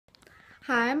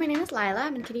Hi, my name is Lila.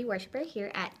 I'm a kitty worshiper here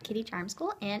at Kitty Charm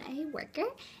School and a worker.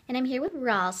 And I'm here with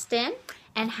Ralston.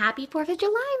 And happy 4th of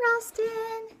July,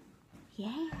 Ralston!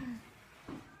 Yeah.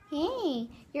 Hey,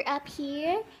 you're up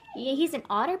here. Yeah, he's an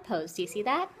otter pose. Do you see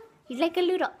that? He's like a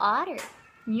little otter.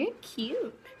 You're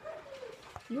cute.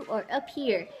 You are up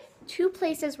here. Two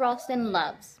places Ralston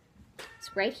loves.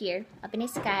 It's right here, up in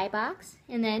his skybox.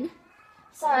 And then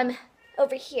some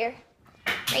over here.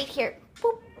 Right here.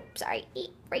 Boop. Sorry,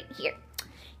 right here.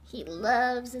 He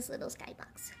loves this little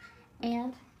skybox.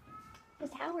 And his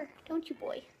tower, don't you,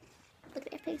 boy? Look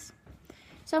at that face.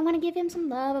 So I'm going to give him some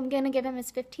love. I'm going to give him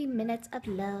his 15 minutes of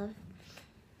love.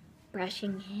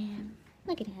 Brushing him.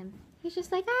 Look at him. He's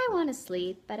just like, I want to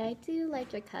sleep, but I do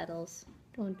like your cuddles.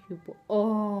 Don't you, boy?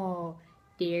 Oh,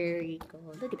 there you go.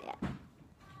 Look at that.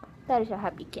 That is a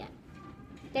happy cat.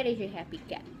 That is a happy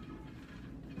cat.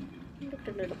 Look at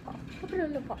the little paw. Look at the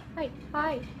little paw. Hi,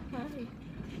 hi, hi.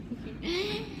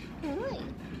 Hi.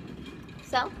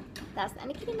 So, that's the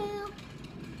end of Kitty Mail.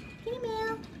 Kitty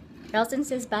Mail. Ralston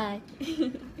says bye.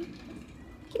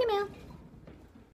 Kitty Mail.